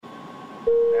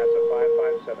NASA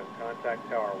 557, contact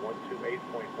tower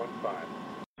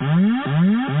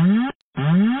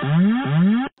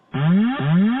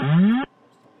 128.15.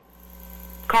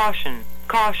 Caution,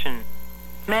 caution.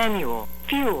 Manual,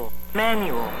 fuel,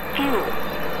 manual, fuel.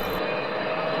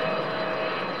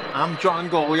 I'm John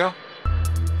Golia.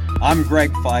 I'm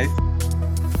Greg Fife.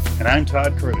 And I'm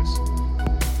Todd Curtis.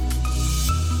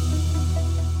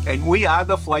 And we are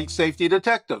the Flight Safety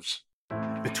Detectives.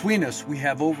 Between us, we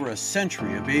have over a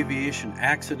century of aviation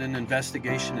accident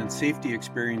investigation and safety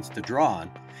experience to draw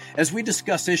on as we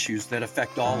discuss issues that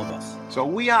affect all of us. So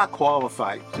we are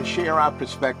qualified to share our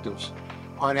perspectives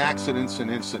on accidents and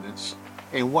incidents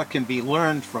and what can be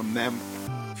learned from them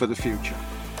for the future.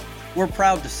 We're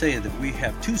proud to say that we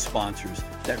have two sponsors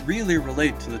that really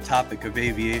relate to the topic of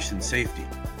aviation safety: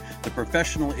 the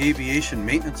Professional Aviation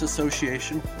Maintenance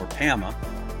Association, or PAMA,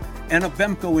 and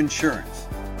Avemco Insurance.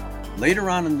 Later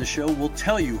on in the show, we'll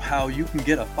tell you how you can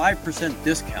get a 5%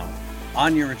 discount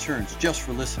on your insurance just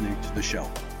for listening to the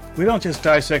show. We don't just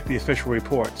dissect the official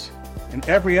reports. In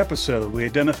every episode, we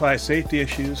identify safety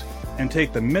issues and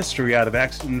take the mystery out of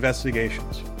accident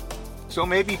investigations. So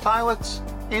maybe pilots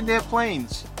and their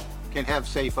planes can have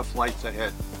safer flights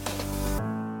ahead.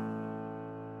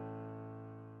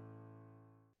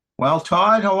 Well,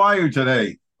 Todd, how are you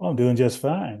today? Well, I'm doing just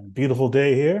fine. Beautiful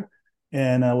day here.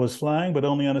 And I was flying, but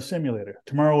only on a simulator.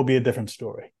 Tomorrow will be a different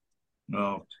story.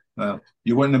 No,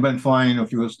 you wouldn't have been flying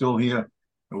if you were still here.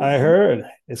 I heard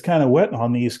it's kind of wet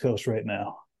on the East Coast right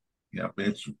now. Yeah,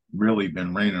 it's really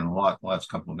been raining a lot the last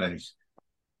couple of days.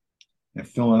 They're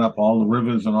filling up all the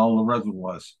rivers and all the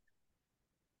reservoirs.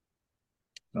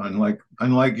 Unlike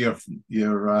your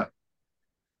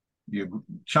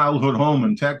childhood home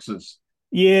in Texas.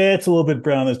 Yeah, it's a little bit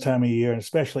brown this time of year, and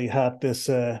especially hot this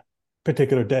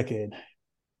particular decade.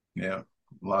 Yeah,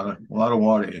 a lot of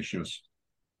water issues.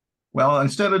 Well,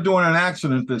 instead of doing an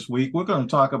accident this week, we're going to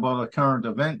talk about a current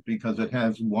event because it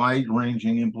has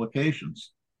wide-ranging implications.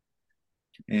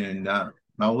 And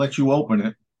I'll let you open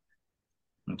it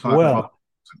and talk about it.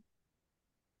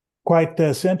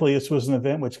 Quite simply, this was an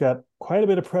event which got quite a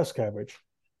bit of press coverage.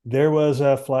 There was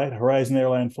a flight, Horizon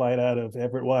Airline flight out of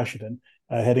Everett, Washington,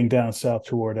 heading down south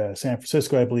toward San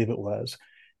Francisco, I believe it was.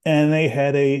 And they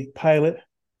had a pilot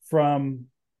from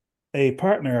a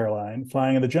partner airline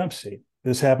flying in the jump seat.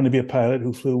 This happened to be a pilot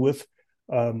who flew with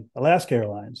Alaska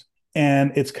Airlines.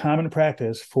 And it's common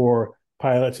practice for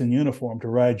pilots in uniform to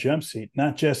ride jump seat,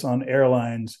 not just on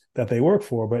airlines that they work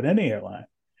for, but any airline.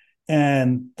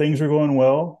 And things were going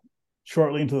well.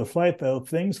 Shortly into the flight, though,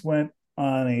 things went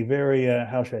on a very,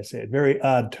 very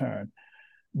odd turn.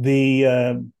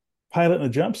 The pilot in the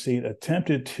jump seat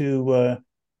attempted to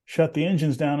shut the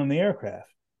engines down in the aircraft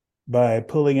by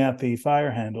pulling out the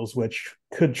fire handles, which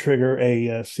could trigger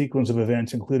a sequence of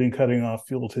events, including cutting off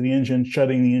fuel to the engine,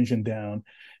 shutting the engine down,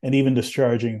 and even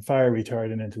discharging fire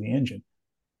retardant into the engine.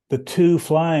 The two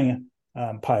flying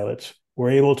pilots were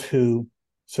able to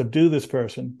subdue this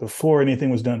person before anything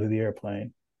was done to the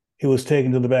airplane. He was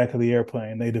taken to the back of the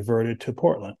airplane. They diverted to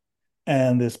Portland,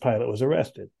 and this pilot was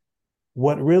arrested.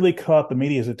 What really caught the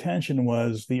media's attention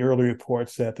was the early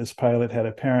reports that this pilot had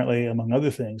apparently, among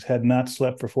other things, had not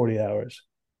slept for 40 hours,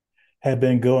 had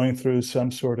been going through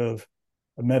some sort of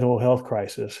a mental health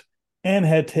crisis, and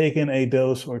had taken a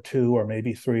dose or two or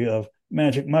maybe three of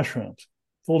magic mushrooms.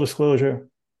 Full disclosure,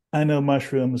 I know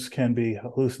mushrooms can be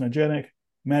hallucinogenic.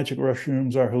 Magic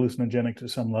mushrooms are hallucinogenic to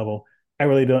some level. I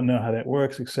really don't know how that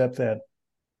works, except that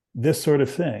this sort of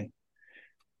thing,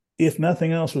 if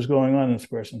nothing else was going on in this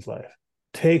person's life,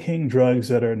 taking drugs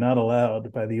that are not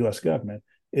allowed by the U.S. government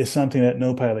is something that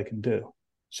no pilot can do.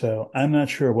 So I'm not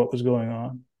sure what was going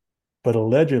on, but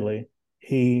allegedly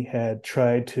he had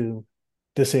tried to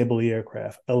disable the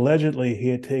aircraft. Allegedly he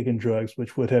had taken drugs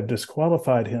which would have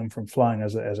disqualified him from flying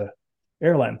as a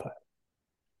airline pilot.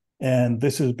 And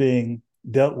this is being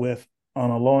dealt with on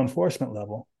a law enforcement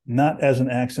level, not as an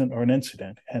accident or an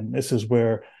incident. And this is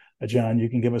where, John, you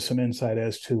can give us some insight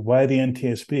as to why the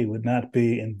NTSB would not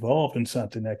be involved in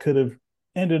something that could have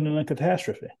ended in a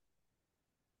catastrophe.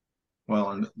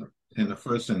 Well, in the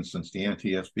first instance, the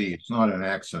NTSB, it's not an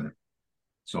accident.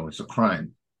 So it's a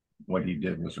crime. What he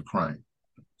did was a crime.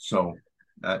 So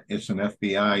it's an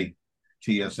FBI,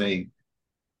 TSA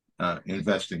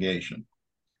investigation.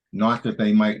 Not that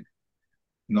they might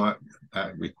not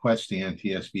request the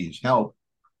NTSB's help,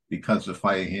 because the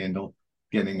fire handle,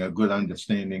 getting a good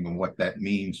understanding of what that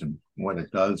means and what it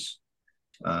does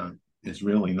is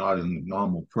really not in the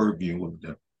normal purview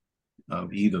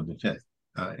of either the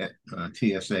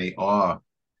TSA or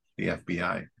the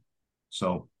FBI.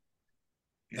 So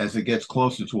as it gets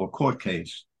closer to a court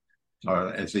case,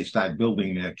 or as they start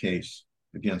building their case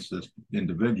against this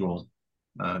individual,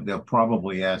 they'll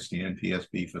probably ask the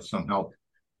NTSB for some help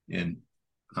in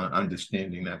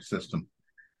understanding that system,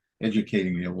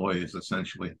 educating their lawyers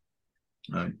essentially,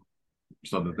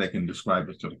 so that they can describe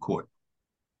it to the court.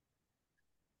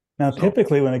 Now,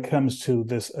 typically, when it comes to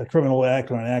this a criminal act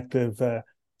or an act of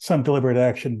some deliberate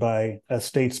action by a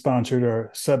state-sponsored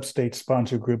or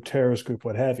sub-state-sponsored group, terrorist group,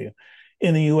 what have you,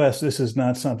 in the U.S., this is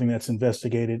not something that's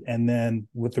investigated and then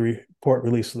with the report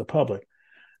released to the public.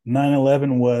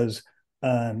 9/11 was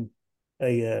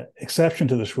a exception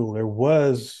to this rule. There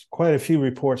was quite a few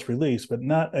reports released, but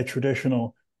not a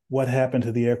traditional what happened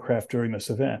to the aircraft during this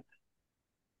event.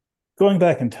 Going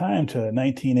back in time to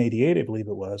 1988, I believe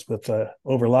it was, with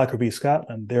over Lockerbie,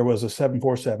 Scotland, there was a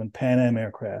 747 Pan Am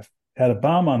aircraft, had a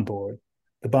bomb on board.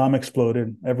 The bomb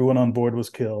exploded. Everyone on board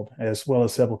was killed, as well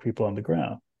as several people on the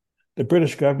ground. The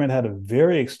British government had a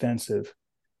very extensive,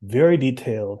 very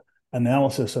detailed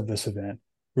analysis of this event,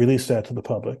 released that to the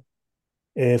public.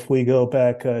 If we go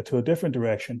back to a different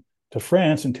direction, to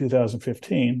France in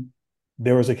 2015,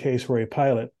 there was a case where a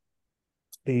pilot,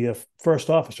 the first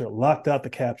officer, locked out the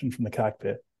captain from the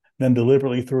cockpit, then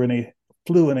deliberately flew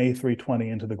an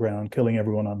A320 into the ground, killing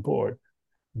everyone on board.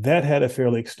 That had a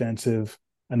fairly extensive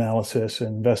analysis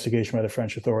and investigation by the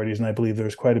French authorities, and I believe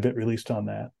there's quite a bit released on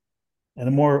that. And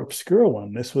a more obscure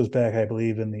one, this was back, I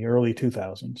believe, in the early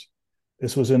 2000s.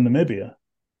 This was in Namibia.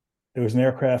 There was an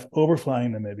aircraft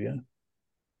overflying Namibia.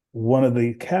 One of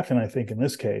the captain, I think in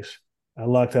this case,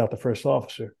 locked out the first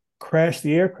officer, crashed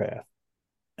the aircraft.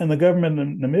 And the government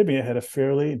in Namibia had a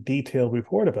fairly detailed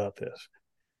report about this.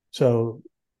 So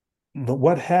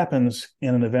what happens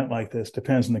in an event like this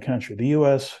depends on the country. The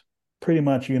U.S. pretty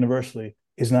much universally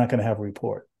is not going to have a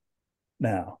report.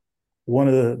 Now, one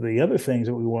of the other things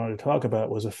that we wanted to talk about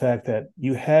was the fact that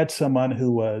you had someone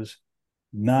who was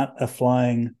not a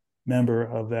flying member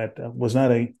of that, was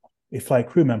not a flight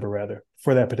crew member, rather,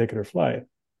 for that particular flight,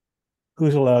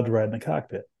 who's allowed to ride in the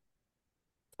cockpit.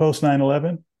 Post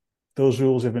 9/11, those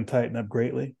rules have been tightened up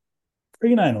greatly.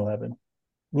 Pre 9/11,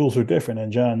 rules are different.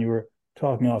 And John, you were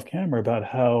talking off camera about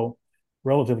how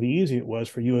relatively easy it was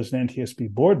for you as an NTSB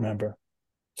board member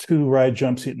to ride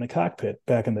jump seat in the cockpit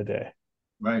back in the day.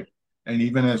 Right. And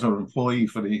even as an employee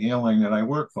for the airline that I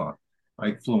work for,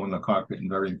 I flew in the cockpit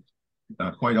and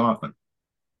quite often.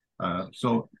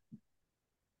 So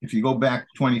if you go back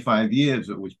 25 years,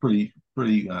 it was pretty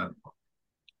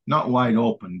not wide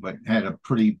open, but had a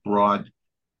pretty broad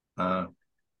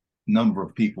number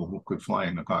of people who could fly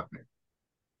in the cockpit.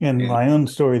 And my own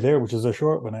story there, which is a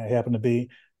short one, I happen to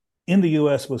be in the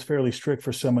U.S., was fairly strict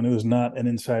for someone who is not an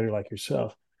insider like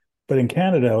yourself. But in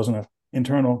Canada, I was on an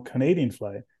internal Canadian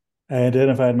flight. I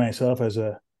identified myself as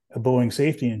a Boeing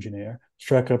safety engineer,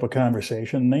 struck up a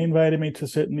conversation, and they invited me to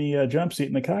sit in the jump seat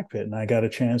in the cockpit. And I got a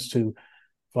chance to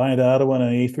fly into Ottawa on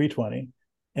an A320.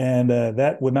 And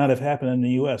that would not have happened in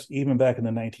the U.S., even back in the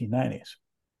 1990s.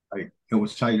 It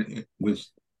was tight.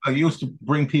 I used to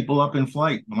bring people up in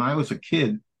flight. When I was a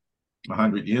kid,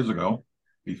 100 years ago,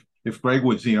 if Greg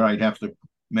was here, I'd have to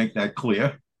make that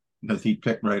clear because he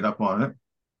picked right up on it.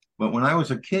 But when I was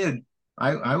a kid,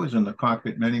 I was in the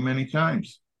cockpit many, many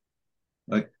times.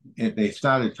 Like they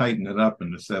started tightening it up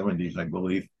in the 70s, I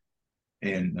believe.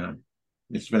 And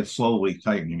it's been slowly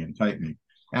tightening and tightening.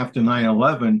 After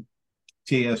 9/11,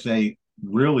 TSA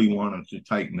really wanted to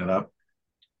tighten it up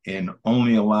and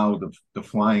only allow the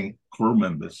flying crew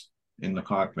members in the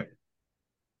cockpit.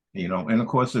 And of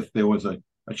course, if there was a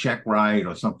check ride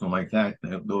or something like that,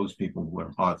 those people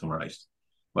were authorized.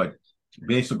 But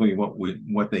basically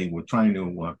what they were trying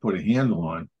to get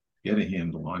a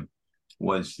handle on,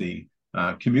 was the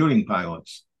commuting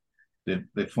pilots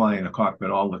that fly in the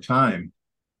cockpit all the time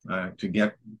to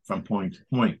get from point to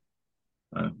point.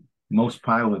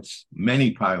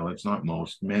 Many pilots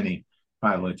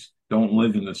don't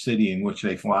live in the city in which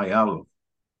they fly out of.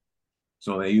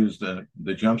 So they use the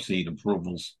jump seat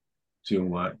approvals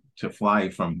to fly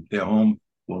from their home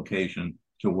location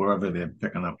to wherever they're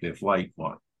picking up their flight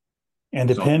for. And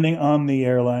depending on the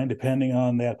airline, depending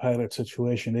on that pilot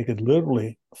situation, they could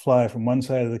literally fly from one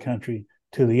side of the country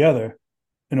to the other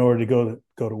in order to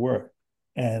go to work.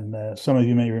 And some of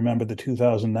you may remember the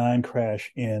 2009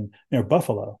 crash near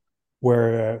Buffalo,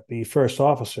 where the first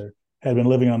officer had been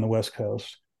living on the West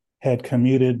Coast, had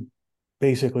commuted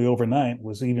basically overnight,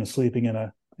 was even sleeping in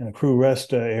a crew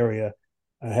rest area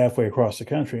halfway across the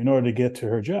country in order to get to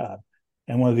her job.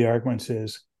 And one of the arguments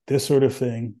is this sort of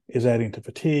thing is adding to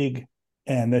fatigue,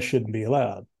 and this shouldn't be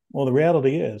allowed. Well, the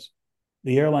reality is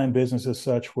the airline business is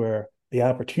such where the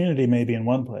opportunity may be in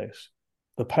one place,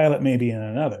 the pilot may be in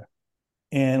another.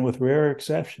 And with rare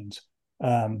exceptions,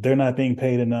 they're not being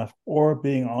paid enough or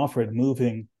being offered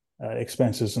moving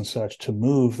expenses and such to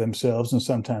move themselves and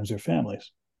sometimes their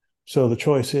families. So the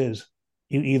choice is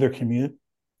you either commute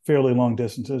fairly long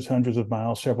distances, hundreds of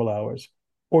miles, several hours,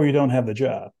 or you don't have the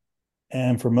job.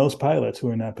 And for most pilots who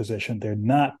are in that position,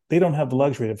 they don't have the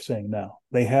luxury of saying no.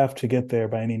 They have to get there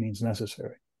by any means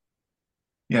necessary.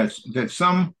 Yes, that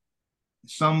some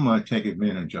take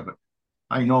advantage of it.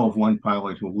 I know of one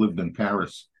pilot who lived in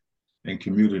Paris and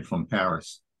commuted from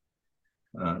Paris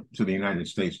to the United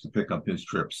States to pick up his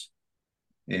trips.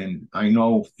 And I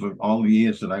know for all the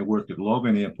years that I worked at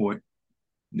Logan Airport,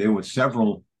 there were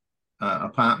several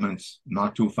apartments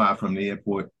not too far from the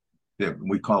airport that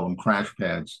we call them crash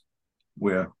pads,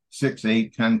 where 6,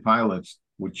 8, 10 pilots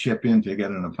would chip in to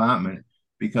get an apartment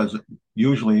because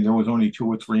usually there was only 2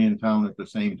 or 3 in town at the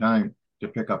same time to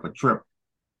pick up a trip.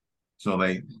 So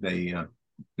they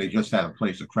just had a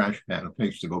place, a crash pad, a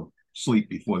place to go sleep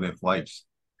before their flights.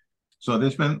 So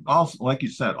there's been, also, like you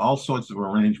said, all sorts of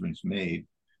arrangements made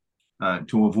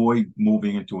to avoid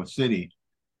moving into a city,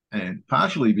 and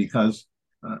partially because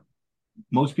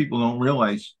most people don't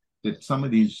realize that some of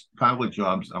these pilot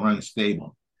jobs are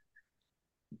unstable.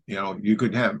 You know, you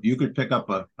could pick up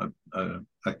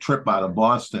a trip out of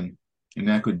Boston, and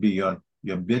that could be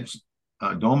your BITS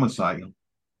domicile,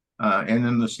 and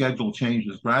then the schedule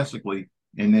changes drastically,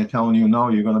 and they're telling you, no,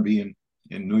 you're going to be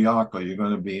in New York, or you're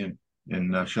going to be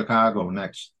in Chicago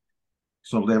next.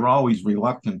 So they're always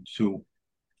reluctant to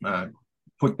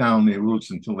put down their roots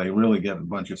until they really get a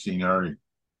bunch of seniority.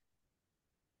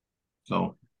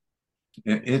 So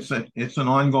it's an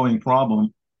ongoing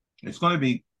problem. It's going to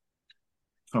be,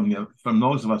 from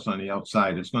those of us on the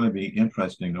outside, it's going to be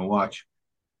interesting to watch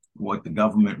what the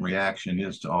government reaction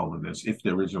is to all of this, if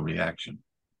there is a reaction.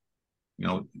 You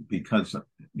know, because,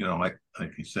 you know, like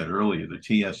you said earlier, the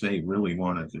TSA really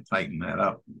wanted to tighten that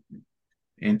up.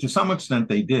 And to some extent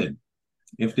they did.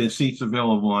 If there's seats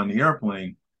available on the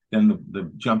airplane, then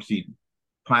the jump seat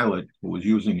pilot who was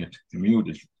using it to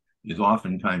commute is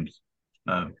oftentimes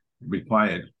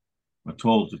required or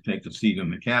told to take the seat in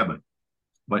the cabin.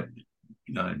 But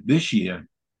this year,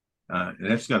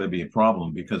 that's got to be a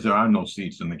problem because there are no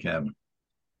seats in the cabin.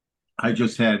 I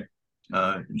just had,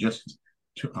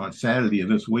 on Saturday of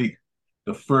this week,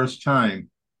 the first time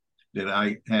that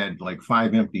I had like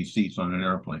 5 empty seats on an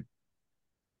airplane.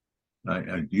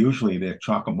 Usually they're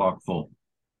chock-a-block full.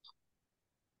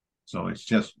 So it's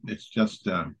just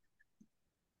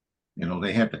you know,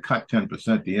 they had to cut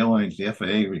 10%. The airlines, the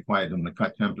FAA required them to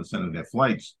cut 10% of their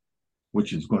flights,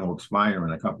 which is going to expire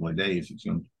in a couple of days.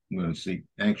 I'm going to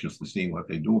anxious to see what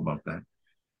they do about that.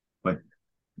 But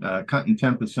cutting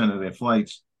 10% of their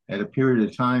flights at a period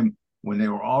of time when they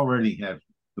were already had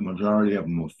the majority of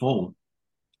them were full,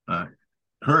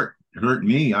 hurt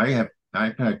me. I've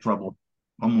had trouble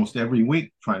almost every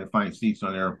week trying to find seats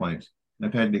on airplanes.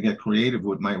 I've had to get creative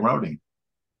with my routing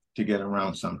to get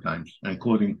around sometimes,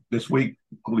 including this week,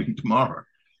 including tomorrow.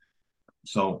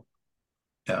 So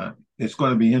it's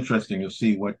going to be interesting to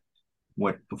see what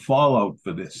the fallout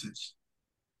for this is.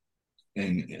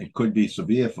 And it could be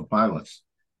severe for pilots.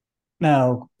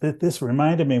 Now, this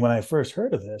reminded me when I first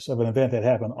heard of this, of an event that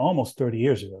happened almost 30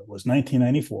 years ago. It was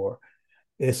 1994.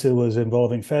 It was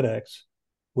involving FedEx,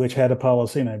 which had a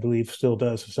policy, and I believe still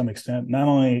does to some extent, not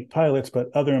only pilots, but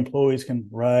other employees can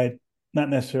ride, not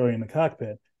necessarily in the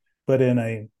cockpit, but in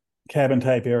a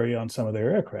cabin-type area on some of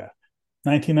their aircraft.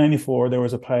 1994, there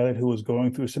was a pilot who was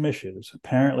going through some issues.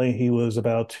 Apparently, he was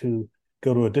about to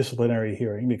go to a disciplinary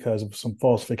hearing because of some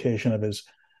falsification of his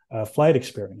flight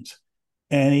experience.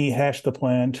 And he hatched a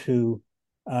plan to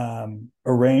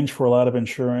arrange for a lot of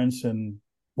insurance and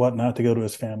whatnot to go to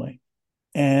his family,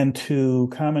 and to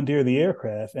commandeer the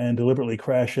aircraft and deliberately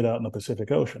crash it out in the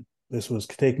Pacific Ocean. This was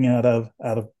taking off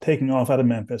out of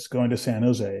Memphis, going to San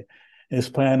Jose. His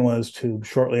plan was to,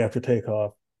 shortly after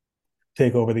takeoff,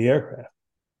 take over the aircraft.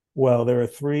 Well, there are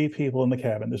 3 people in the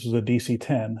cabin. This was a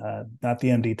DC-10, not the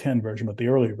MD-10 version, but the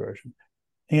earlier version.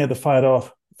 He had to fight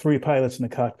off 3 pilots in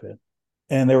the cockpit,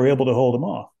 and they were able to hold him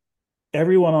off.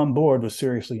 Everyone on board was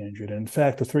seriously injured. And in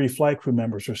fact, the 3 flight crew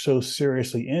members were so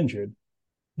seriously injured,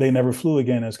 they never flew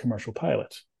again as commercial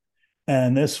pilots.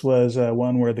 And this was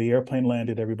one where the airplane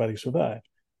landed, everybody survived.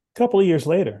 A couple of years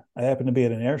later, I happened to be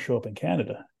at an air show up in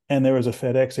Canada, and there was a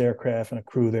FedEx aircraft and a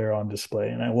crew there on display.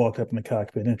 And I walked up in the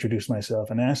cockpit, introduced myself,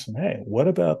 and asked them, hey, what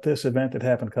about this event that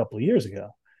happened a couple of years ago?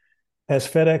 Has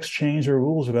FedEx changed their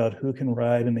rules about who can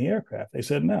ride in the aircraft? They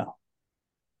said no.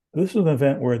 This was an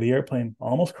event where the airplane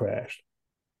almost crashed.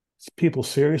 People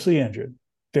seriously injured.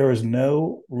 There was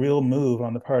no real move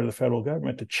on the part of the federal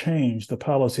government to change the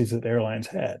policies that airlines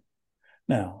had.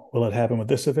 Now, will it happen with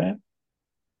this event?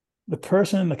 The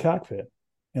person in the cockpit,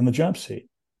 in the jump seat,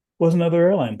 was another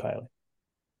airline pilot,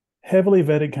 heavily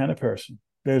vetted kind of person.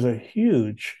 There's a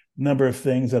huge number of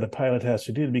things that a pilot has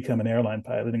to do to become an airline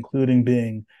pilot, including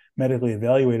being medically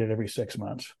evaluated every 6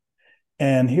 months.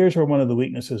 And here's where one of the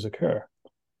weaknesses occur.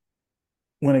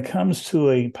 When it comes to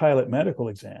a pilot medical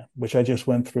exam, which I just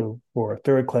went through for a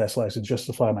third-class license just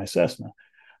to fly my Cessna,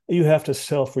 you have to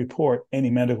self-report any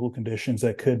medical conditions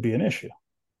that could be an issue.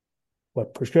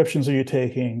 What prescriptions are you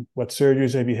taking? What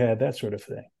surgeries have you had? That sort of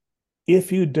thing.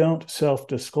 If you don't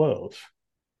self-disclose,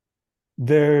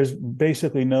 there's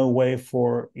basically no way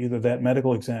for either that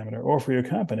medical examiner or for your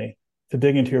company to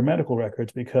dig into your medical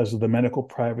records because of the medical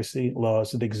privacy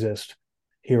laws that exist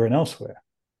here and elsewhere.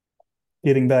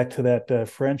 Getting back to that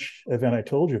French event I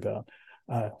told you about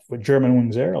with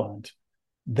Germanwings Airlines,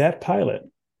 that pilot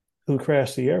who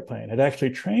crashed the airplane had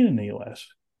actually trained in the U.S.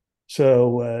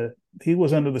 So he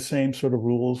was under the same sort of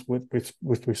rules with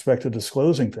respect to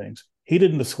disclosing things. He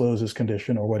didn't disclose his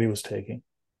condition or what he was taking.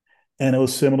 And it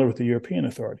was similar with the European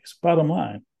authorities. Bottom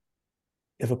line,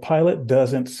 if a pilot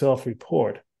doesn't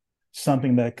self-report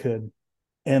something that could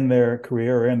end their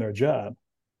career or end their job,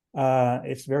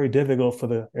 it's very difficult for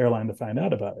the airline to find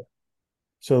out about it.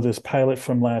 So this pilot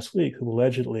from last week who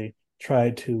allegedly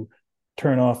tried to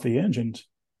turn off the engines,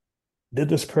 did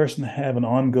this person have an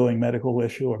ongoing medical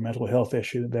issue or mental health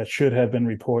issue that should have been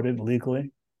reported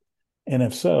legally? And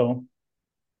if so,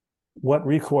 what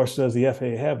recourse does the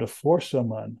FAA have to force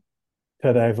someone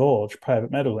to divulge private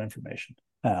medical information?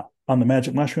 Now, on the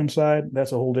magic mushroom side,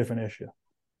 that's a whole different issue.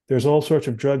 There's all sorts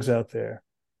of drugs out there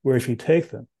where if you take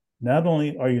them, not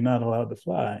only are you not allowed to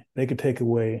fly, they could take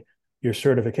away your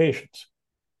certifications.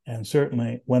 And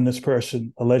certainly when this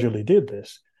person allegedly did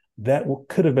this, that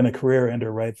could have been a career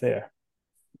ender right there.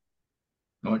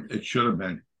 No, it should have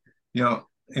been. You know,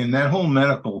 in that whole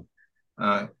medical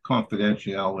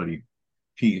confidentiality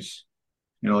piece,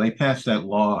 you know, they passed that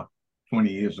law 20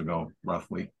 years ago,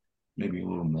 roughly, maybe a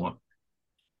little more.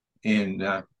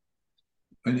 And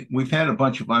we've had a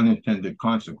bunch of unintended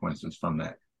consequences from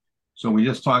that. So you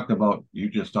just talked about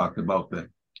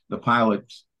the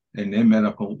pilots and their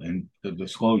medical and the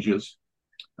disclosures.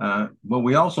 But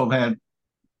we also had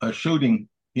a shooting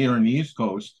here in the East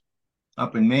Coast,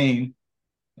 up in Maine,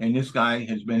 and this guy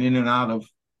has been in and out of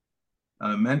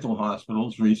mental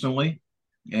hospitals recently,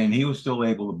 and he was still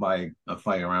able to buy a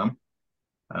firearm.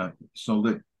 So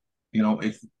that, you know,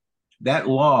 if that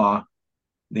law,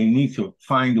 they need to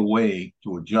find a way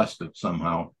to adjust it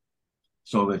somehow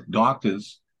so that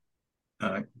doctors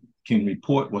can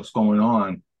report what's going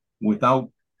on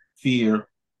without fear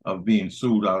of being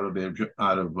sued out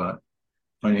of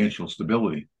financial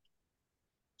stability.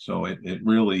 So it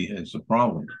really is a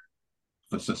problem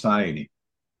for society,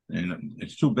 and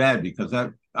it's too bad because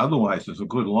that otherwise is a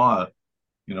good law.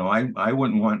 You know, I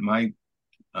wouldn't want my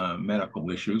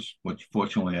medical issues, which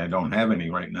fortunately I don't have any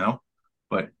right now,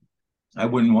 but I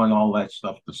wouldn't want all that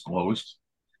stuff disclosed,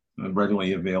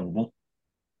 readily available.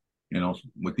 You know,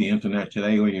 with the internet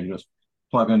today, where you just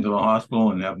plug into the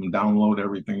hospital and have them download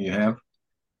everything you have.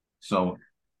 So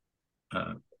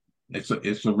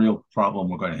it's a real problem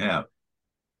we're going to have.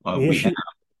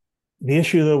 The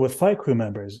issue, though, with flight crew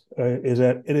members is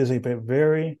that it is a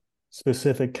very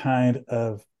specific kind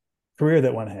of career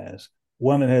that one has,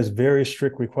 one that has very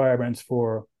strict requirements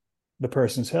for the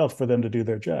person's health for them to do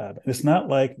their job. It's not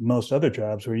like most other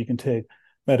jobs where you can take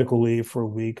medical leave for a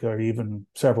week or even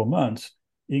several months.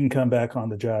 You can come back on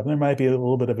the job. There might be a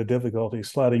little bit of a difficulty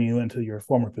slotting you into your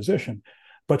former position,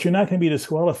 but you're not going to be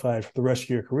disqualified for the rest of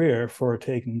your career for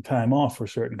taking time off for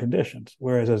certain conditions.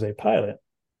 Whereas as a pilot,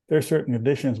 there are certain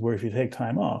conditions where if you take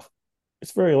time off,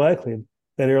 it's very likely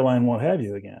that airline won't have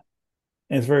you again.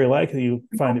 And it's very likely you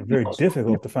find it very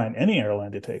difficult to find any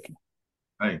airline to take you.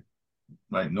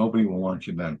 Right. Nobody will want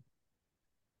you then.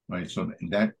 Right. So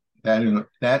that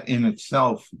in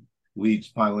itself leads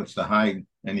pilots to hide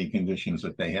any conditions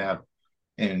that they have.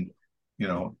 And, you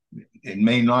know, it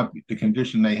may not be, the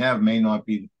condition they have may not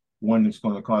be one that's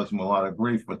going to cause them a lot of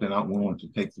grief, but they're not willing to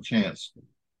take the chance.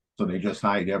 So they just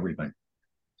hide everything.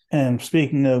 And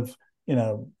speaking of, you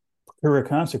know, career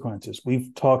consequences,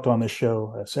 we've talked on this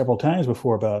show several times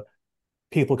before about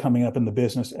people coming up in the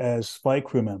business as flight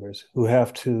crew members who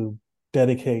have to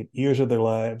dedicate years of their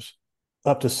lives,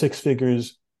 up to 6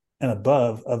 figures and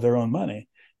above of their own money,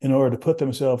 in order to put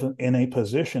themselves in a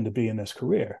position to be in this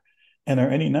career. And there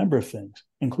are any number of things,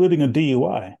 including a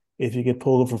DUI, if you get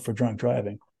pulled over for drunk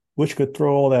driving, which could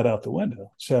throw all that out the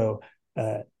window. So,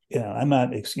 you know, I'm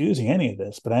not excusing any of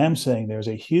this, but I am saying there's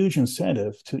a huge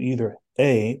incentive to either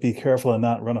A, be careful and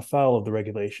not run afoul of the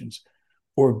regulations,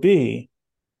 or B,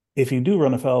 if you do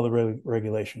run afoul of the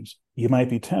regulations, you might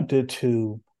be tempted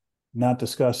to not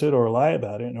discuss it or lie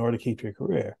about it in order to keep your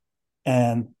career.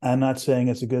 And I'm not saying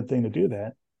it's a good thing to do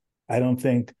that. I don't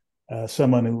think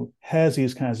someone who has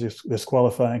these kinds of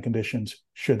disqualifying conditions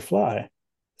should fly,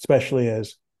 especially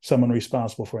as someone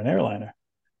responsible for an airliner.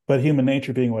 But human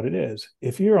nature being what it is,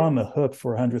 if you're on the hook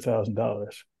for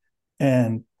 $100,000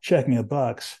 and checking a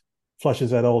box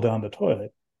flushes that all down the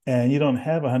toilet, and you don't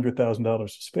have $100,000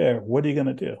 to spare, what are you going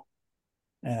to do?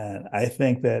 And I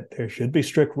think that there should be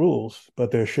strict rules,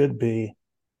 but there should be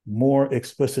more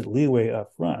explicit leeway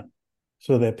up front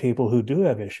so that people who do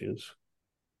have issues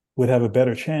would have a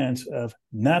better chance of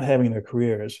not having their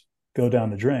careers go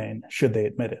down the drain should they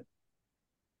admit it.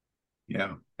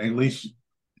 Yeah, at least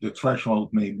the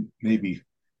threshold maybe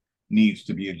needs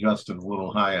to be adjusted a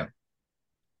little higher.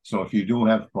 So if you do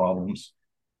have problems,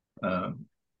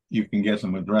 you can get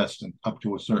them addressed and up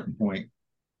to a certain point.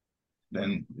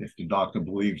 Then if the doctor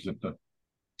believes that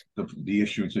the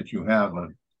issues that you have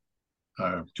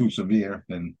are too severe,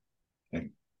 then they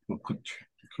will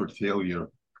curtail your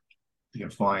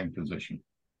flying position.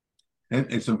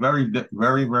 It's a very,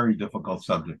 very, very difficult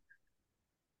subject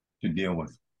to deal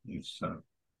with. It's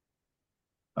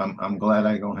I'm glad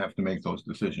I don't have to make those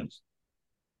decisions.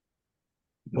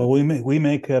 Well, we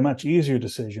make much easier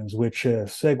decisions, which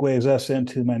segues us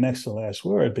into my next to last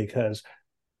word, because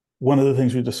one of the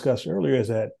things we discussed earlier is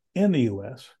that in the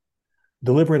U.S.,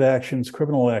 deliberate actions,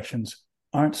 criminal actions,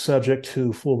 aren't subject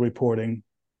to full reporting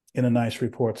in a nice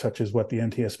report, such as what the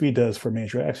NTSB does for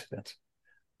major accidents.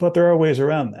 But there are ways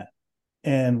around that.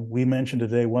 And we mentioned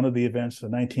today one of the events, the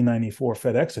 1994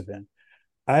 FedEx event.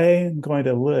 I'm going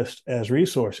to list as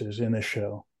resources in this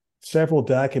show several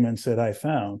documents that I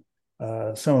found,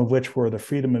 some of which were the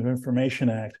Freedom of Information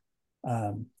Act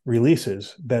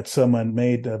releases that someone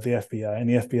made of the FBI. And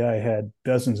the FBI had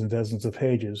dozens and dozens of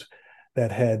pages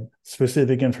that had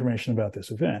specific information about this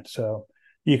event. So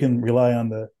you can rely on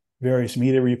the various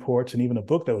media reports and even a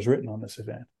book that was written on this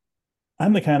event.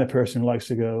 I'm the kind of person who likes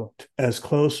to go as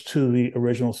close to the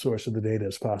original source of the data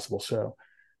as possible. So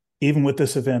even with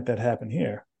this event that happened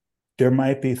here, there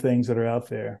might be things that are out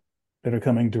there that are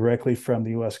coming directly from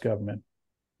the U.S. government,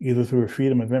 either through a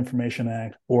Freedom of Information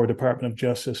Act or Department of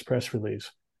Justice press release.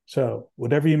 So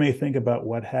whatever you may think about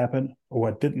what happened or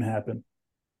what didn't happen,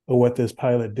 or what this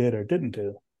pilot did or didn't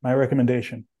do, my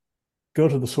recommendation, go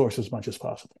to the source as much as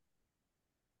possible.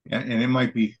 Yeah, and it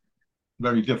might be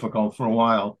very difficult for a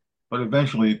while, but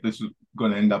eventually this is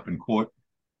going to end up in court.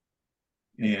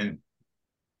 And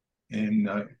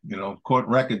court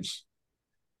records,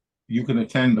 you can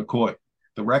attend the court.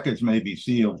 The records may be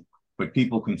sealed, but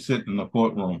people can sit in the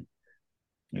courtroom.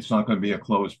 It's not going to be a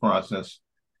closed process,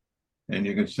 and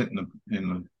you can sit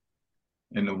in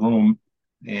the room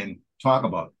and talk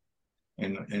about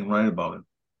it and write about it.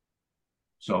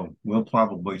 So we'll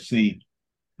probably see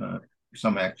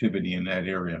some activity in that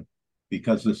area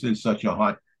because this is such a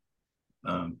hot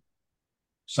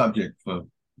subject for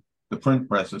the print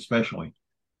press, especially.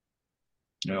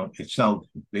 It sells.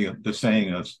 The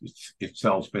saying is it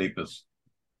sells papers,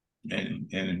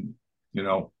 and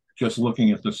just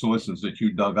looking at the sources that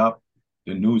you dug up,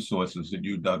 the news sources that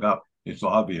you dug up, it's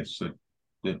obvious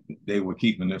that they were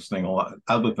keeping this thing alive,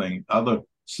 other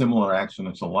similar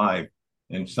accidents alive,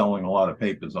 and selling a lot of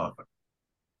papers off it.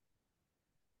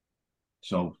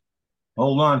 So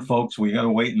hold on, folks. We got to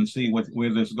wait and see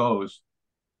where this goes.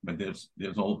 But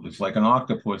it's like an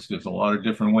octopus. There's a lot of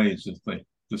different ways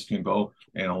this can go,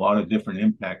 and a lot of different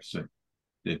impacts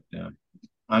that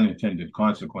unintended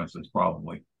consequences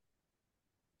probably.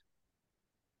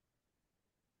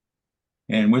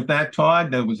 And with that,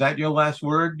 Todd, was that your last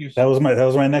word? That was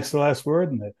my next to last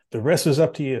word, and the rest is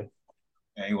up to you.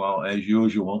 Okay, well, as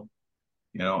usual,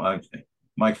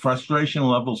 my frustration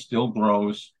level still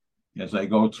grows as I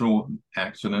go through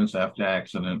accidents after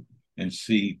accident and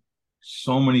see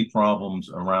so many problems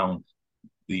around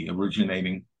the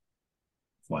originating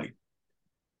flight.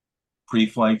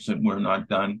 Pre-flights that were not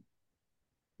done.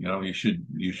 You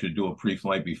should do a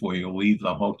pre-flight before you leave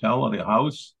the hotel or the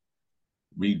house.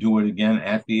 Redo it again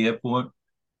at the airport.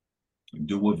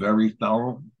 Do a very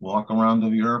thorough walk around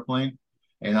of the airplane.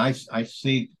 And I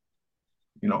see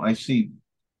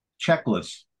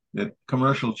checklists, that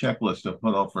commercial checklists that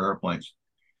put out for airplanes.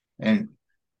 And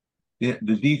the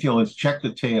detail is check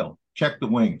the tail, check the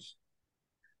wings.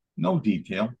 No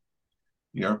detail.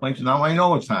 The airplanes. Now I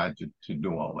know it's hard to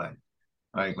do all that.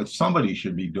 All right, but somebody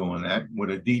should be doing that with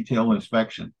a detailed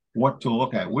inspection. What to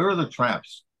look at? Where are the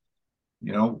traps?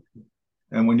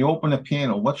 And when you open a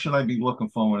panel, what should I be looking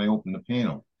for when I open the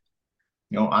panel?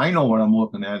 I know what I'm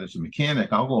looking at as a mechanic.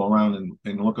 I'll go around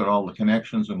and look at all the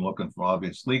connections and looking for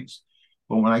obvious leaks.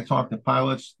 But when I talk to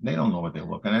pilots, they don't know what they're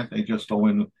looking at. They just go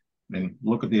in and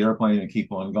look at the airplane and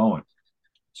keep on going.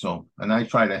 So, and I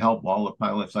try to help all the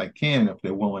pilots I can if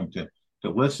they're willing to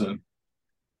listen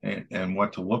and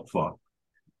what to look for.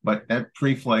 But that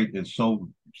pre-flight is so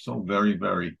very,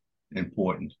 very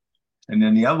important. And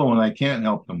then the other one I can't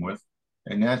help them with,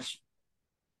 and that's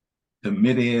the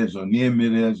mid-airs or near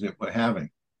mid-airs that we're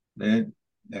having. They're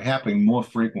happening more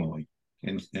frequently.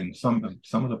 And some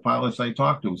of the pilots I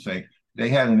talk to say they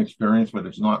had an experience, but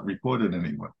it's not reported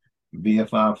anywhere.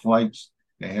 VFR flights,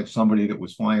 they had somebody that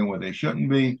was flying where they shouldn't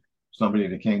be, somebody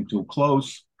that came too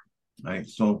close. Right?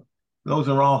 So those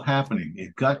are all happening.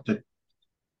 You got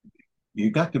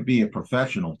to be a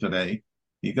professional today.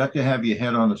 You got to have your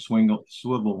head on a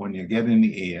swivel when you get in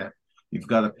the air. You've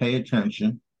got to pay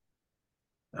attention.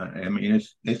 I mean,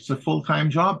 it's a full-time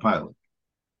job, pilot.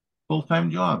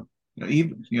 Full-time job.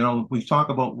 Even we talk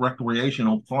about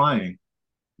recreational flying.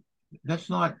 It's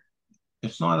not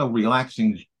a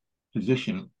relaxing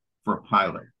position for a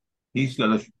pilot. He's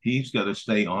got to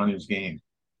stay on his game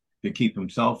to keep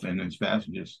himself and his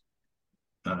passengers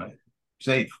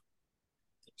safe.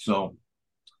 So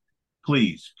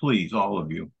please, all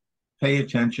of you, pay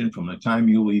attention from the time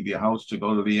you leave your house to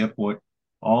go to the airport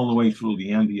all the way through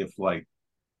the end of your flight.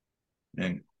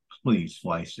 And please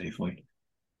fly safely.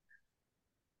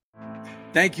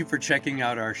 Thank you for checking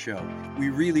out our show. We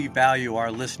really value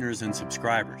our listeners and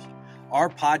subscribers. Our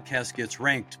podcast gets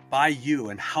ranked by you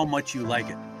and how much you like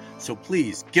it. So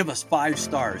please give us 5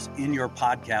 stars in your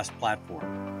podcast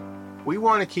platform. We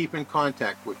want to keep in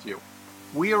contact with you.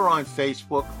 We are on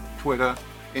Facebook, Twitter,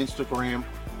 Instagram,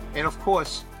 and of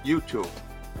course, YouTube.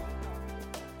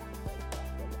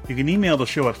 You can email the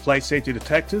show at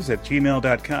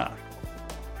flightsafetydetectives@gmail.com.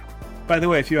 By the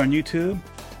way, if you're on YouTube,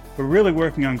 we're really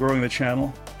working on growing the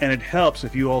channel, and it helps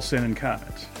if you all send in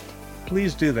comments.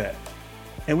 Please do that,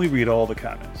 and we read all the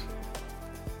comments.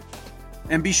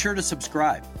 And be sure to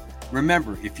subscribe.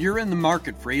 Remember, if you're in the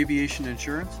market for aviation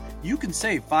insurance, you can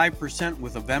save 5%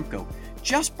 with Avemco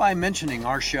just by mentioning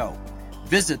our show.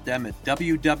 Visit them at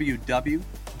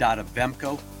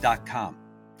www.avemco.com.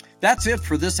 That's it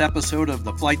for this episode of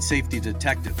the Flight Safety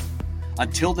Detective.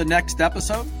 Until the next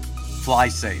episode, fly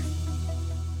safe.